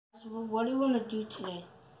What do you want to do today?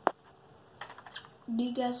 Do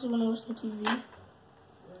you guys want to watch some TV?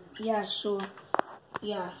 Yeah, sure.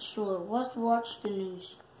 Let's watch the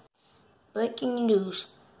news. Breaking news.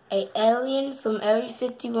 An alien from Area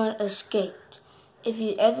 51 escaped. If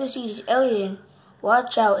you ever see this alien,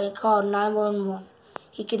 watch out and call 911.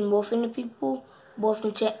 He can morph into people, morph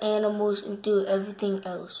into animals, and do everything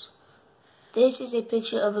else. This is a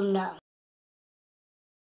picture of him now.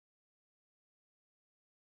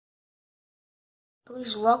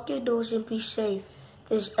 Please lock your doors and be safe.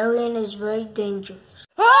 This alien is very dangerous.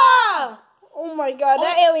 Ah! Oh my god,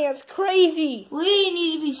 that alien's crazy. We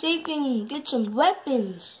need to be safe and get some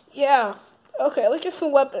weapons. Yeah. Okay, let's get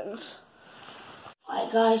some weapons.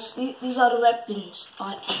 Alright guys, these are the weapons.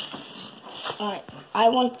 Alright. I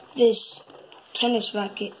want this tennis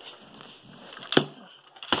racket.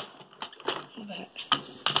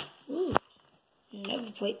 Ooh.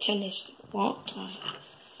 Never played tennis in a long time.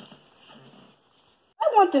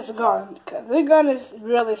 I want this gun because the gun is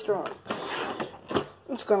really strong.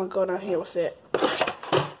 I'm just gonna go down here with it.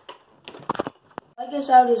 I guess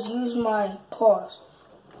I'll just use my paws.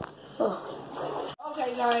 Ugh.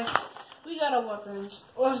 Okay guys, we got our weapons.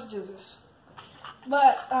 Let's do this.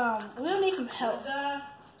 But we'll need some help.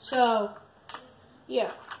 So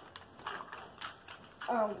yeah.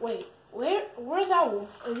 Wait, where's Owl?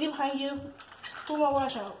 Is he behind you? Pull my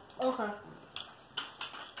watch out. Okay.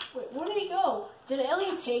 Wait, where did he go? Did the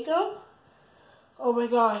alien take him? Oh my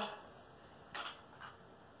god.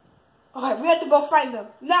 Okay, we have to go find them.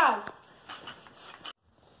 Now!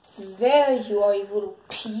 There you are, you little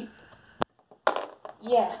peep.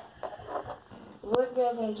 Yeah. We're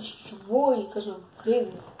gonna destroy you because we're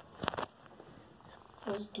bigger.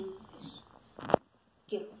 Let's do this.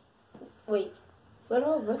 Get him. Wait, where do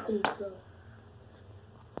our weapons go?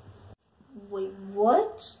 Wait,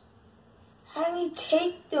 what? How do we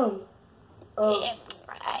take them?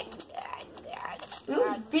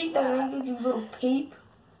 Those beat them, you little peep.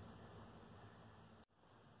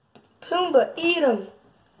 Pumbaa, eat him.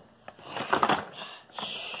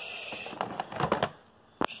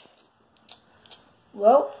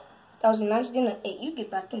 Well, that was a nice dinner. Hey, you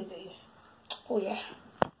get back in there. Oh, yeah.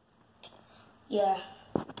 Yeah.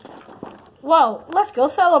 Whoa, let's go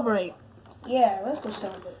celebrate. Yeah, let's go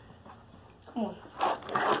celebrate. Come on.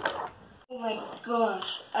 Oh my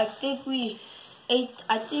gosh. I think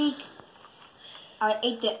I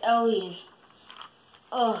ate the alien.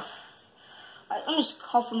 Ugh. Let me just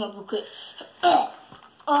cough him up real quick.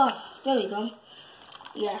 There we go.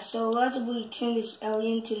 Yeah, so let's turn this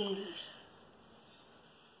alien to the news.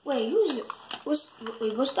 Wait, who's it?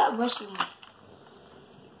 What's that wrestling?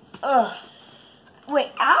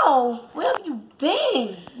 Wait, ow! Where have you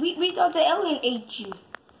been? We thought the alien ate you.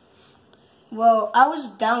 Well, I was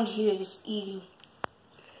down here just eating.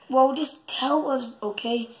 Well, just tell us,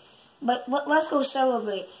 okay? But let's go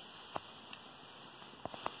celebrate.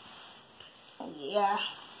 Yeah.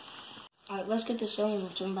 Alright, let's get this alien and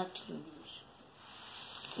return back to the news.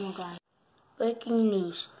 Come on, guys. Breaking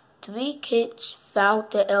news. 3 kids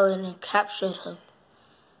found the alien and captured him.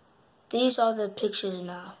 These are the pictures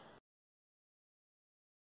now.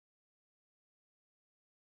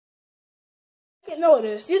 I didn't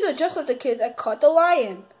notice. These are just like the kids that caught the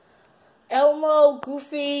lion. Elmo,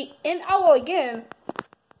 Goofy, and Owl again.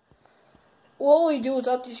 What will we do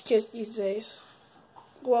without these kids these days?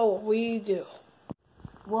 What will we do?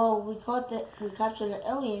 Well, we captured the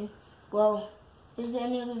alien. Well, this is the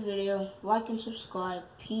end of the video. Like and subscribe.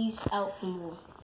 Peace out for more.